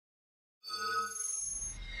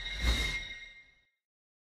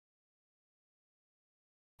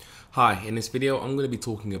Hi, in this video I'm going to be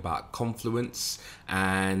talking about Confluence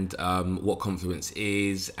and what Confluence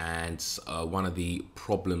is and one of the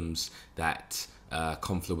problems that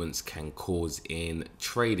Confluence can cause in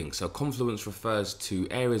trading. So Confluence refers to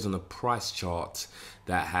areas on a price chart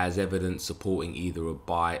that has evidence supporting either a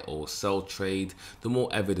buy or sell trade. The more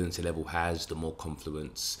evidence a level has, the more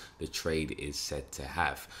confluence the trade is said to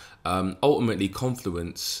have. Ultimately,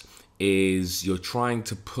 Confluence is you're trying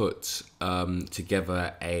to put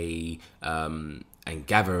together and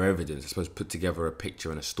gather evidence, I suppose, put together a picture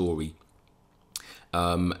and a story,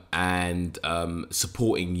 and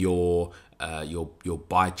supporting your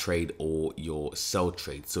buy trade or your sell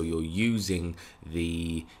trade. So you're using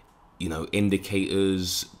the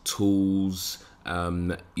indicators, tools,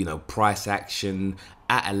 price action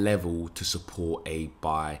at a level to support a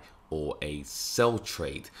buy or a sell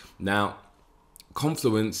trade. Now,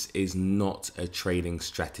 Confluence is not a trading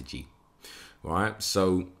strategy, right?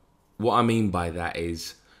 So what I mean by that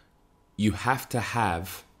is you have to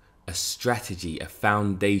have a strategy, a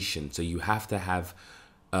foundation. So you have to have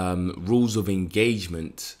rules of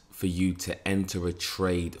engagement for you to enter a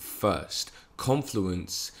trade first.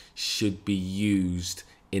 Confluence should be used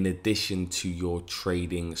in addition to your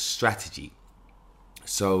trading strategy.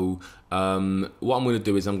 So what I'm going to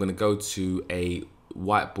do is I'm going to go to a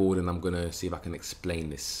whiteboard and I'm going to see if I can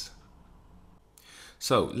explain this.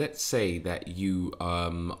 So let's say that you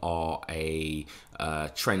are a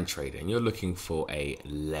trend trader and you're looking for a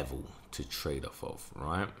level to trade off of,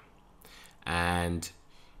 right? And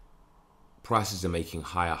prices are making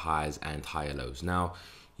higher highs and higher lows. Now,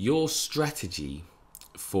 your strategy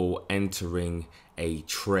for entering a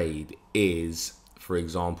trade is, for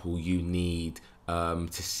example, you need to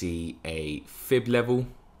see a fib level,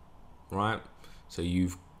 right? So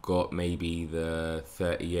you've got maybe the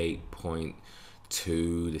 38.2,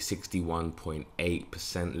 the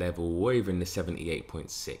 61.8% level, or even the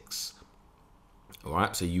 78.6. All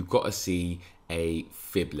right, so you've got to see a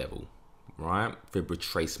fib level, right? Fib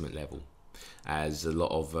retracement level, as a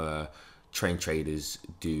lot of trend traders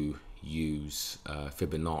do use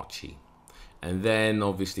Fibonacci. And then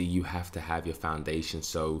obviously you have to have your foundation.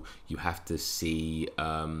 So you have to see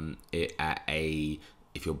it at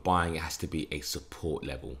if you're buying, it has to be a support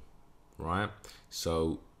level, right?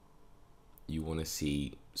 So you want to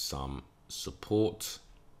see some support.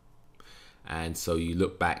 And so you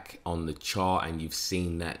look back on the chart and you've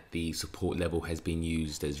seen that the support level has been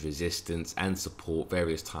used as resistance and support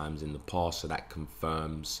various times in the past. So that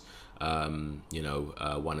confirms, one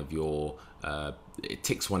of your, it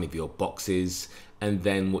ticks one of your boxes. And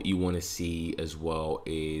then what you want to see as well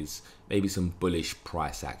is maybe some bullish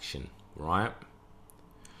price action, right?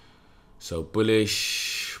 So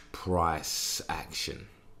bullish price action.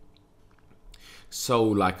 So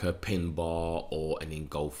like a pin bar or an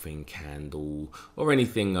engulfing candle or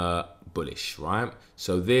anything bullish, right?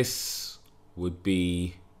 So this would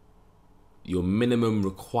be your minimum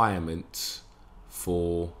requirement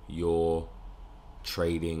for your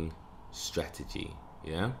trading strategy,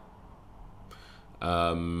 yeah?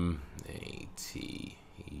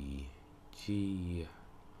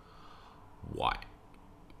 A-T-E-G-Y,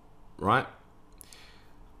 right?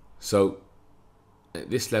 So at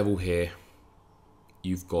this level here,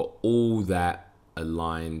 you've got all that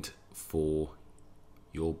aligned for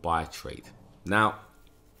your buy trade. Now,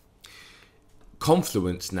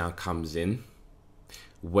 Confluence now comes in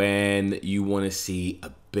when you want to see a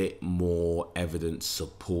bit more evidence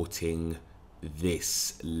supporting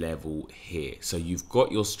this level here. So you've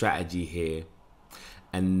got your strategy here,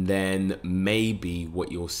 and then maybe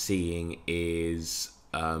what you're seeing is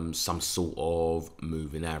some sort of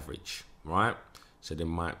moving average, right? So there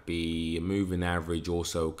might be a moving average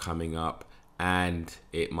also coming up, and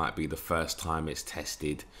it might be the first time it's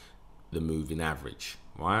tested the moving average,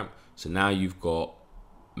 right? So now you've got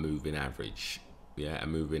moving average, yeah, a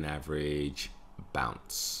moving average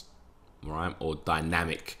bounce, right? Or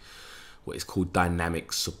dynamic, what is called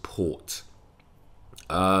dynamic support.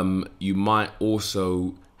 You might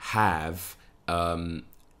also have an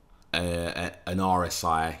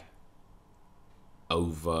RSI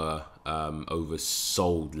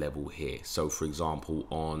oversold level here. So for example,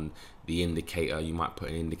 on the indicator, you might put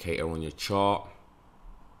an indicator on your chart,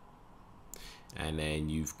 and then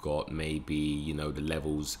you've got maybe the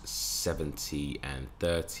levels 70 and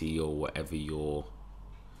 30 or whatever your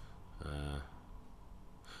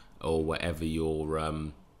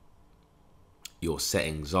your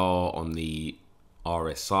settings are on the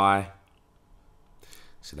RSI.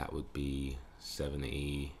 So that would be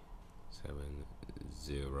 70, 70,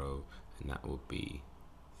 and that would be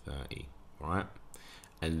 30, right?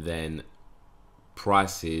 And then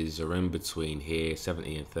prices are in between here,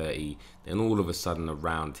 70 and 30, then all of a sudden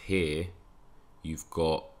around here, you've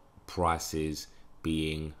got prices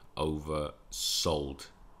being oversold.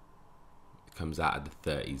 It comes out of the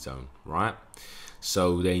 30 zone, right?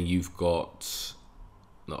 So then you've got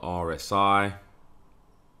the RSI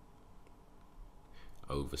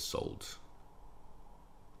oversold.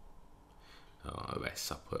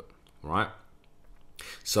 OS I put, right?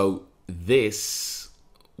 So this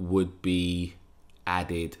would be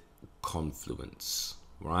added confluence,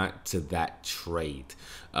 right, to that trade.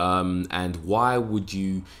 And why would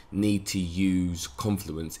you need to use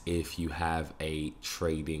confluence if you have a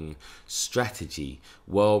trading strategy?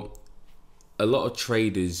 Well, a lot of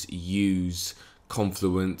traders use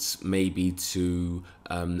confluence maybe to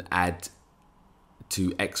add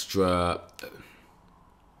to extra.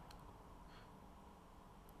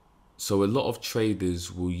 So a lot of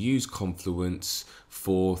traders will use confluence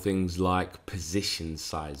for things like position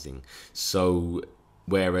sizing. So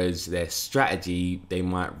whereas their strategy, they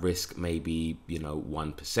might risk maybe,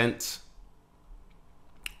 1%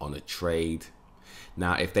 on a trade.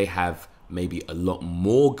 Now, if they have maybe a lot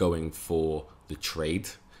more going for the trade,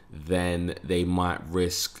 then they might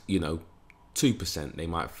risk, 2%. They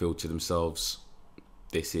might feel to themselves,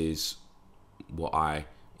 this is what I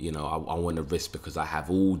want to risk because I have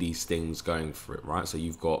all these things going for it, right? So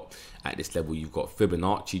you've got, at this level, you've got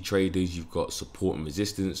Fibonacci traders, you've got support and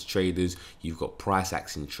resistance traders, you've got price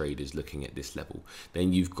action traders looking at this level.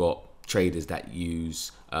 Then you've got traders that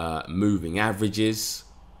use moving averages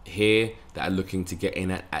here that are looking to get in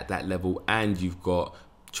at that level, and you've got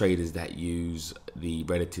traders that use the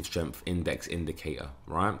relative strength index indicator,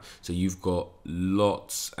 right? So you've got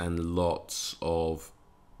lots and lots of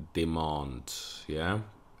demand, yeah,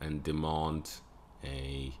 and demand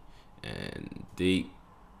A and D,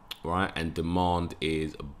 right? And demand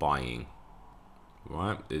is buying,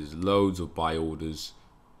 right? There's loads of buy orders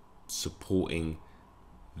supporting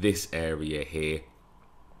this area here.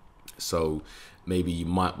 So maybe you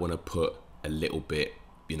might want to put a little bit,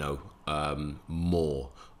 more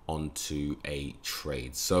onto a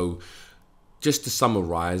trade. So just to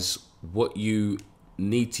summarize, what you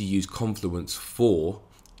need to use confluence for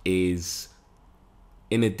is,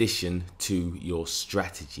 in addition to your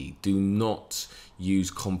strategy, do not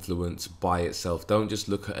use confluence by itself. Don't just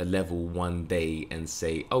look at a level one day and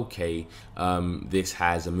say, okay, this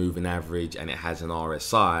has a moving average and it has an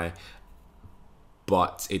RSI,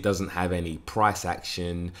 but it doesn't have any price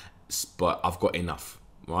action, but I've got enough,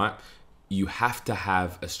 right? You have to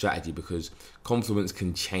have a strategy because confluence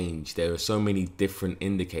can change. There are so many different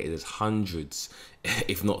indicators, hundreds,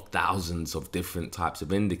 if not thousands of different types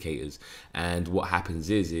of indicators. And what happens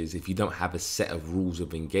is if you don't have a set of rules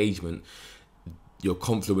of engagement, your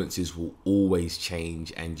confluences will always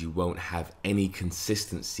change and you won't have any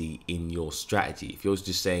consistency in your strategy. If you're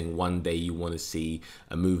just saying one day you want to see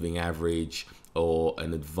a moving average or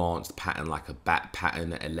an advanced pattern like a bat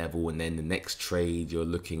pattern at a level, and then the next trade you're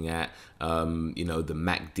looking at the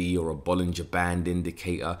MACD or a Bollinger Band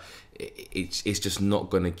indicator, it's just not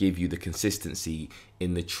going to give you the consistency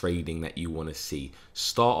in the trading that you want to see.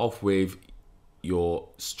 Start off with your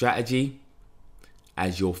strategy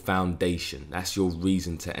as your foundation. That's your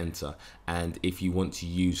reason to enter. And if you want to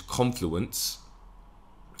use confluence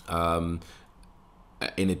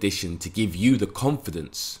in addition to give you the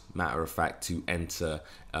confidence, matter of fact, to enter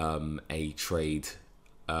a trade,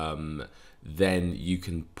 then you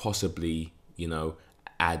can possibly,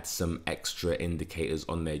 add some extra indicators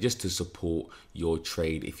on there just to support your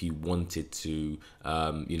trade if you wanted to,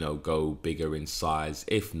 go bigger in size.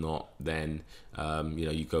 If not, then,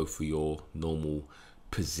 you go for your normal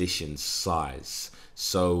position size.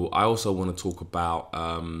 So I also want to talk about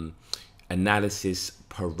analysis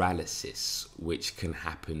paralysis, which can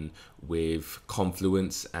happen with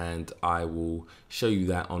confluence, and I will show you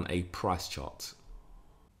that on a price chart.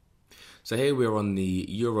 So here we're on the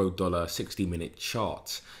euro dollar 60-minute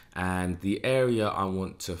chart, and the area I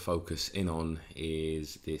want to focus in on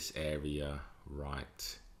is this area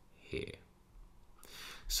right here.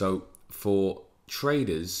 So for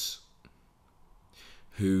traders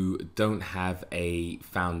who don't have a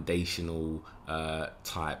foundational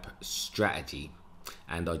type strategy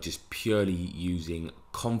and are just purely using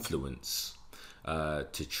confluence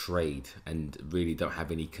to trade and really don't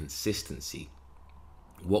have any consistency,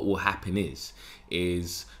 what will happen is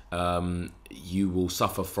you will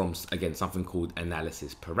suffer from, again, something called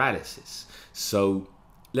analysis paralysis. So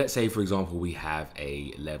let's say, for example, we have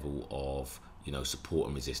a level of support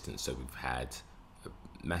and resistance. So we've had a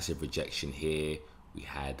massive rejection here, we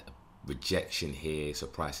had a rejection here, so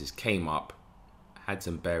prices came up, had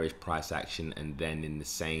some bearish price action, and then in the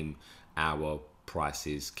same hour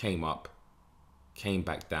prices came up, came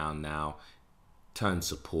back down now, turned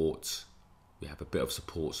support. We have a bit of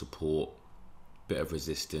support, bit of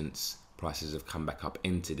resistance. Prices have come back up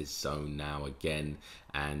into this zone now again,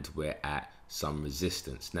 and we're at some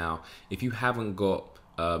resistance. Now, if you haven't got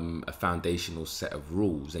a foundational set of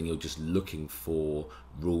rules and you're just looking for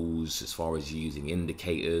rules as far as using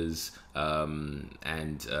indicators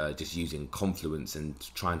and just using Confluence and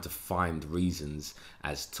trying to find reasons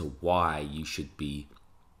as to why you should be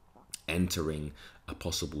entering a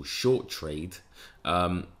possible short trade,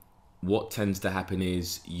 what tends to happen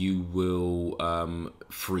is you will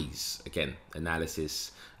freeze. Again,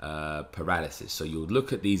 analysis paralysis. So you'll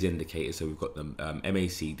look at these indicators. So we've got the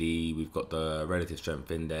MACD, we've got the relative strength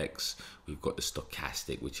index, we've got the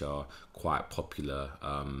stochastic, which are quite popular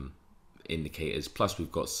indicators. Plus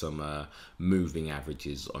we've got some moving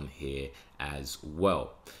averages on here as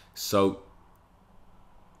well. So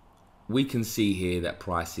we can see here that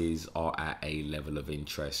prices are at a level of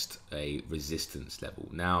interest, a resistance level.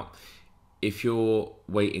 Now, if you're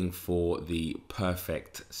waiting for the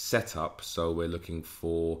perfect setup, so we're looking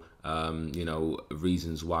for, you know,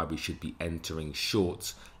 reasons why we should be entering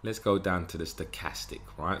shorts, let's go down to the stochastic,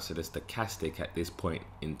 right? So the stochastic at this point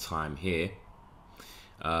in time here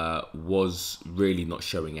was really not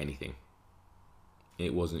showing anything.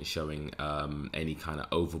 It wasn't showing any kind of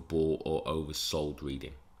overbought or oversold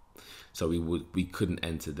reading. So we couldn't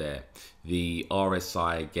enter there. The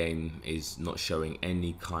RSI again is not showing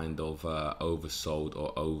any kind of oversold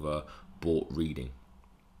or overbought reading.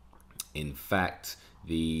 In fact,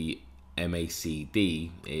 the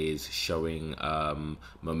MACD is showing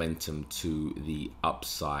momentum to the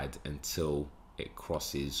upside until it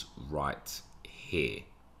crosses right here.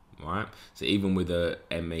 Right. So even with a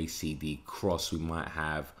MACD cross, we might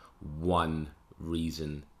have one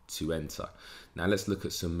reason to enter. Now let's look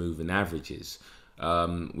at some moving averages.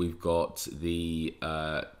 We've got the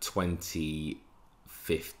 20,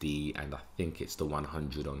 50, and I think it's the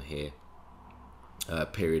 100 on here,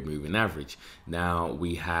 period moving average. Now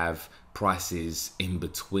we have prices in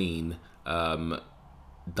between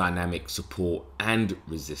dynamic support and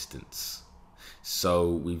resistance.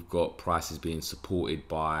 So we've got prices being supported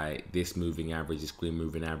by this moving average, this green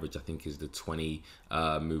moving average, I think is the 20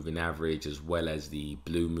 moving average, as well as the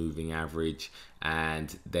blue moving average.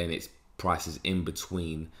 And then it's prices in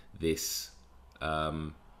between this,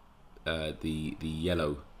 the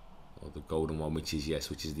yellow or the golden one, which is, yes,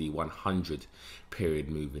 which is the 100 period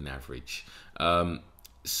moving average.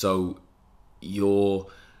 So you're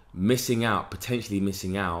missing out, potentially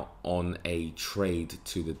missing out on a trade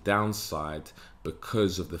to the downside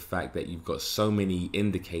because of the fact that you've got so many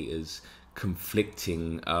indicators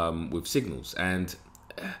conflicting with signals. And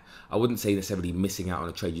I wouldn't say necessarily missing out on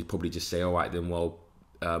a trade. You'd probably just say, all right, then, well,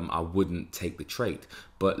 I wouldn't take the trade.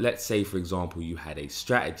 But let's say, for example, you had a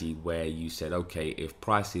strategy where you said, okay, if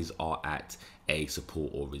prices are at a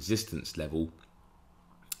support or resistance level,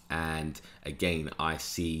 and again, I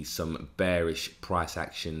see some bearish price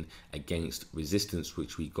action against resistance,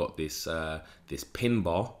 which we got this this pin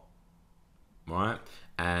bar, right?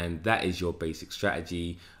 And that is your basic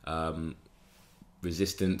strategy.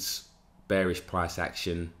 Resistance, bearish price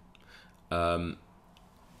action.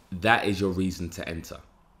 That is your reason to enter.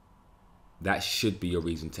 That should be your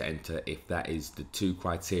reason to enter if that is the two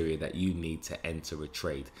criteria that you need to enter a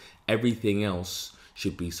trade. Everything else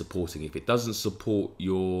should be supporting. If it doesn't support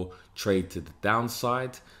your trade to the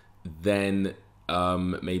downside, then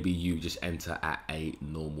maybe you just enter at a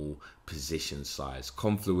normal position size.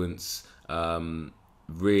 Confluence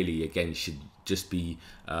really, again, should just be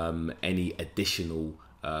any additional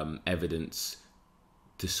evidence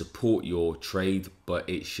to support your trade, but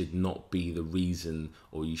it should not be the reason,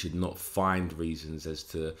 or you should not find reasons as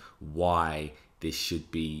to why this should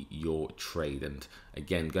be your trade. And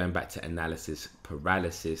again, going back to analysis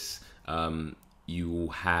paralysis, you will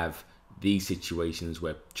have these situations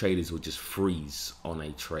where traders will just freeze on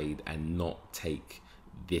a trade and not take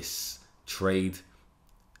this trade.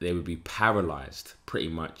 They would be paralyzed pretty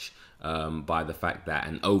much by the fact that,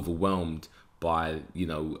 and overwhelmed by, you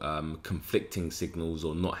know, conflicting signals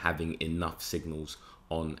or not having enough signals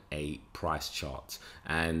on a price chart.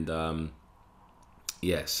 And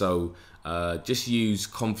yeah, so just use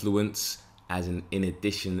Confluence as in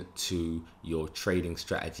addition to your trading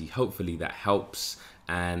strategy. Hopefully that helps.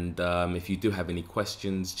 And if you do have any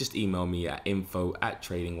questions, just email me at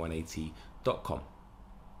info@trading180.com.